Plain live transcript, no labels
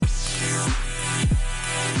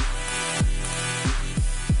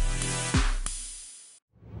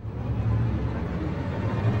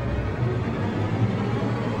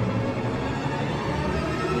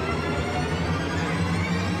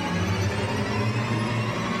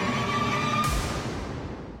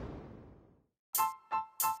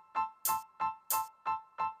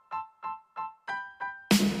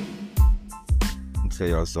tell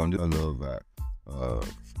y'all something I love about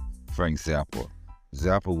Frank Zappa.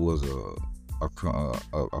 Zappa was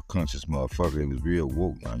a conscious motherfucker. It was real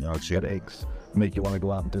woke. Y'all check Headaches make you want to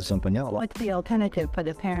go out and do something else. What's the alternative for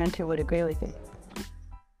the parent who would agree with you?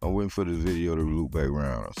 I'm waiting for this video to loop back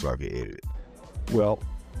around so I can edit it. Well,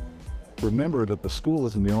 remember that the school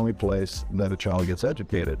isn't the only place that a child gets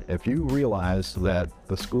educated. If you realize that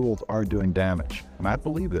the schools are doing damage, and I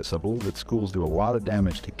believe this, I believe that schools do a lot of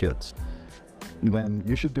damage to kids, then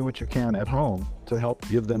you should do what you can at home to help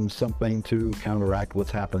give them something to counteract what's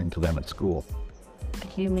happening to them at school.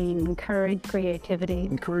 You mean encourage creativity?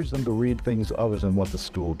 Encourage them to read things other than what the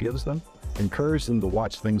school gives them. Encourage them to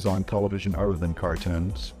watch things on television other than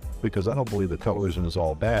cartoons, because I don't believe that television is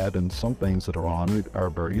all bad, and some things that are on are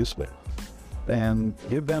very useful. And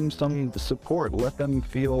give them some support. Let them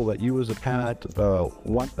feel that you as a parent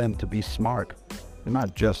want them to be smart,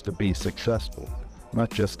 not just to be successful, not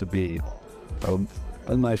just to be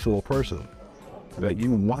a nice little person, that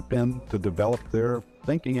you want them to develop their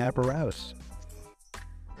thinking apparatus.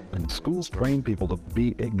 And schools train people to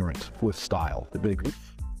be ignorant with style.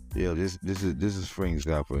 Yeah, this is Frank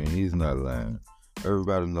Zappa, and he's not lying.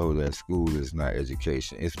 Everybody knows that school is not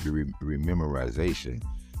education. It's rememorization.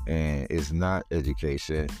 And it's not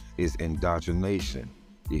education, it's indoctrination.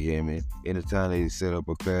 You hear me? Anytime they set up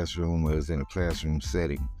a classroom or it's in a classroom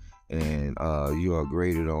setting, and you are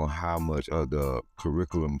graded on how much of the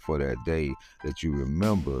curriculum for that day that you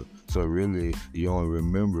remember. So really, you only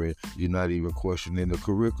remember it, you're not even questioning the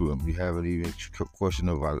curriculum. You haven't even questioned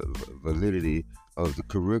the validity of the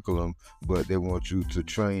curriculum, but they want you to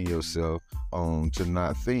train yourself to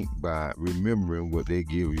not think by remembering what they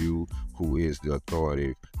give you, who is the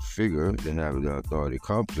authority figure. They have the authority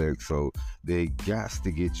complex, so they got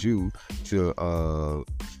to get you to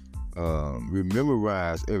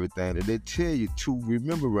rememorize everything that they tell you to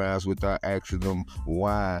rememorize without asking them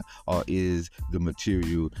why or is the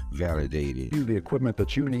material validated. The equipment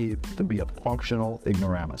that you need to be a functional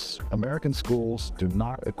ignoramus. American schools do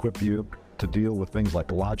not equip you to deal with things like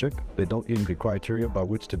logic. They don't give you the criteria by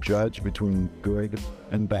which to judge between good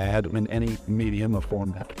and bad in any medium or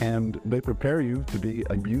format. And they prepare you to be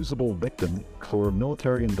a usable victim for a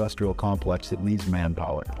military-industrial complex that needs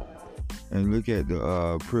manpower. And look at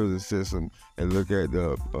the prison system, and look at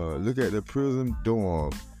the prison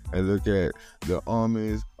dorm, and look at the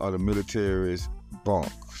armies or the military's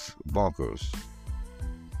bunkers.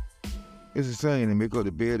 It's the same. They make up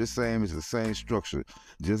the bed the same. It's the same structure.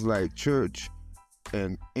 Just like church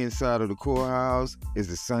and inside of the courthouse is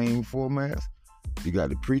the same format. You got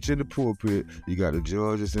the preacher in the pulpit. You got the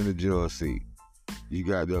judges in the judge seat. You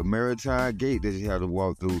got the maritime gate that you have to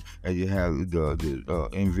walk through, and you have the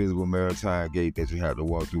invisible maritime gate that you have to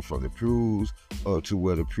walk through from the pews up to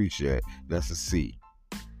where the preacher at. That's a C.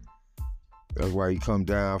 That's why he come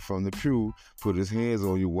down from the pew, put his hands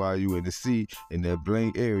on you while you in the seat in that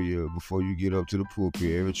blank area before you get up to the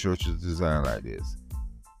pulpit. Every church is designed like this.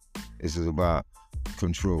 This is about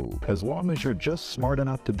control. As long as you're just smart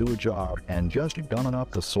enough to do a job and just dumb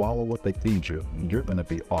enough to swallow what they feed you, you're going to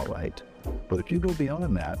be all right. But if you go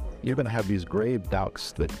beyond that, you're going to have these grave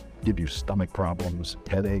doubts that give you stomach problems,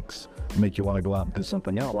 headaches, make you want to go out and do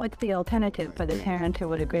something else. What's the alternative for the parent who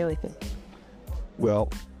would agree with you?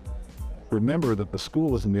 Well, remember that the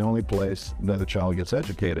school isn't the only place that a child gets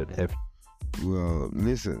educated. Well,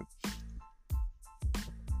 listen.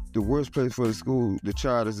 The worst place for the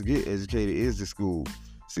child to get educated is the school.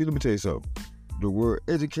 See, let me tell you something. The word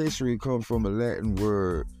education comes from a Latin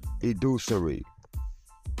word, educere.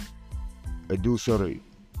 Educere.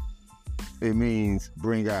 It means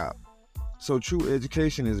bring out. So true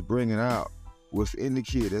education is bringing out what's in the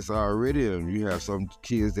kid that's already in them. You have some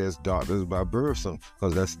kids that's doctors by birth,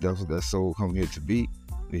 because that's what that soul come here to be.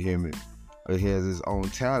 You hear me? It has its own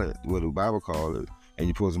talent, what the Bible calls it, and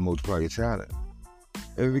you're supposed to multiply your talent.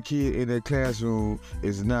 Every kid in that classroom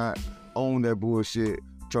is not on that bullshit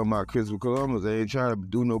talking about Christopher Columbus. They ain't trying to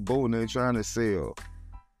do no boating. They ain't trying to sail.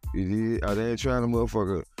 You did? They ain't trying to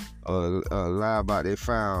motherfucker lie about they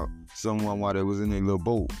found someone while they was in their little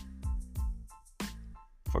boat.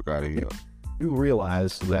 Fuck out of here. You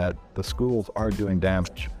realize that the schools are doing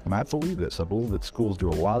damage. And I believe this. I believe that schools do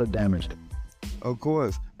a lot of damage. Of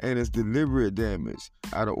course. And it's deliberate damage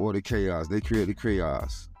out of order chaos. They create the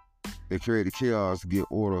chaos. They create the chaos to get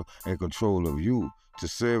order and control of you, to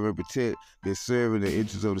serve and protect. They're serving the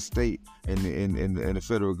interests of the state and the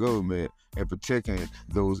federal government and protecting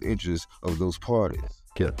those interests of those parties.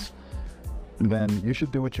 Kids. then you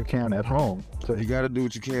should do what you can at home. So You gotta do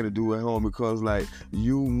what you can to do at home, because like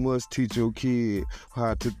you must teach your kid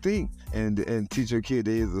how to think and teach your kid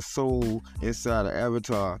there is a soul inside an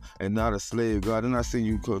avatar and not a slave. God did not send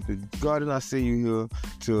you here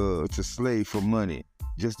to slave for money,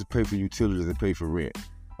 just to pay for utilities and pay for rent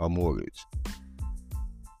or mortgage.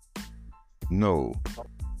 No.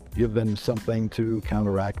 give them something to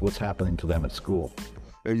counteract what's happening to them at school.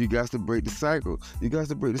 And you got to break the cycle. You got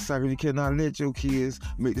to break the cycle. You cannot let your kids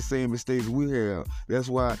make the same mistakes we have. That's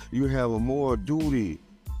why you have a moral duty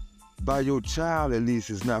by your child, at least,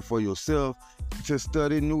 it's not for yourself, to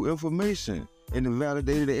study new information and to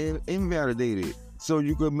validate it and invalidate it. So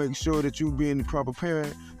you can make sure that you being the proper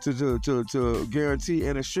parent to guarantee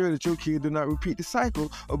and assure that your kid do not repeat the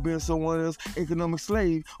cycle of being someone else's economic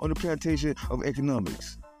slave on the plantation of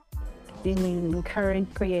economics.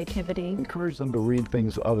 Encourage creativity. Encourage them to read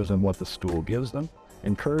things other than what the school gives them.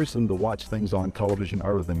 Encourage them to watch things on television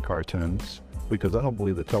other than cartoons, because I don't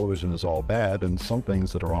believe that television is all bad, and some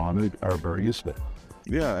things that are on it are very useful.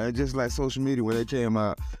 Yeah, and just like social media, when they came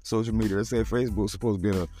out, social media, they said Facebook was supposed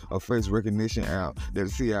to be a face recognition app that the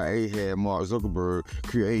CIA had Mark Zuckerberg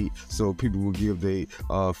create so people would give their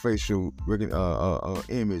facial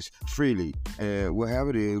image freely. And what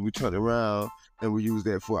happened is we turned around and we used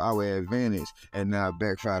that for our advantage, and now it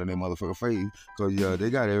backfired in their motherfucking face, because they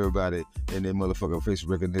got everybody in their motherfucking face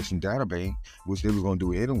recognition data bank, which they was going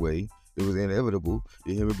to do anyway. It was inevitable,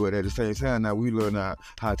 you hear me? But at the same time, now we learn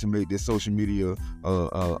how to make this social media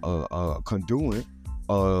conduit,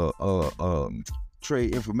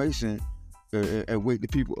 trade information, and wake the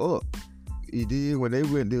people up. You did when they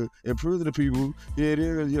went to imprison the people. Yeah,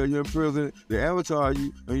 you're imprisoning the avatar,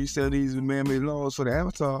 and you set these man-made laws for the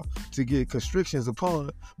avatar to get constrictions upon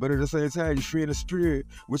it. But at the same time, you're freeing the spirit,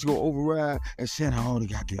 which will override and shed all the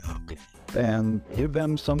goddamn ugly. And give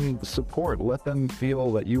them some support. Let them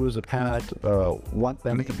feel that you as a parent want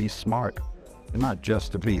them to be smart, and not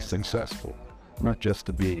just to be successful, not just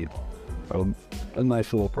to be a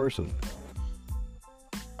nice little person.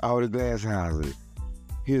 All the glass houses.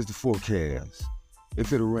 Here's the forecast.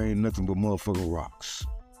 If it'll rain, nothing but motherfucking rocks.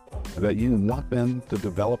 That you want them to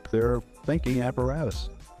develop their thinking apparatus.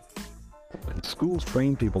 And schools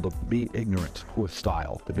train people to be ignorant with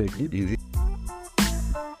style, to be